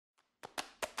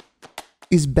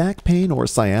Is back pain or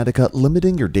sciatica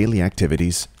limiting your daily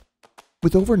activities?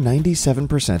 With over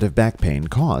 97% of back pain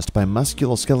caused by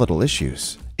musculoskeletal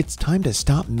issues, it's time to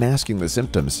stop masking the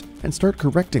symptoms and start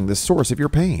correcting the source of your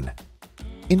pain.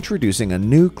 Introducing a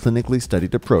new clinically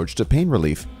studied approach to pain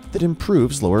relief that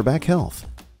improves lower back health.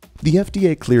 The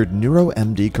FDA-cleared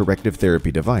NeuroMD Corrective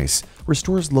Therapy Device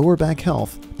restores lower back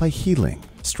health by healing,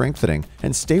 strengthening,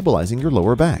 and stabilizing your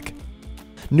lower back.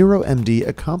 NeuroMD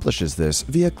accomplishes this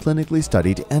via clinically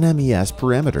studied NMES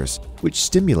parameters, which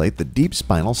stimulate the deep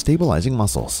spinal stabilizing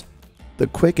muscles. The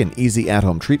quick and easy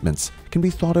at-home treatments can be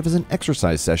thought of as an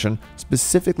exercise session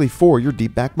specifically for your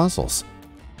deep back muscles.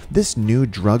 This new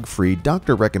drug-free,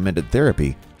 doctor-recommended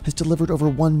therapy has delivered over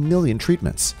 1 million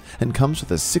treatments and comes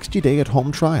with a 60-day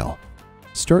at-home trial.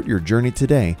 Start your journey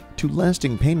today to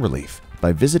lasting pain relief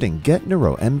by visiting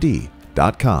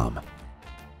getneuromd.com.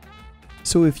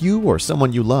 So if you or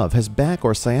someone you love has back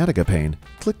or sciatica pain,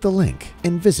 click the link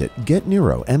and visit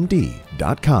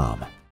getneuromd.com.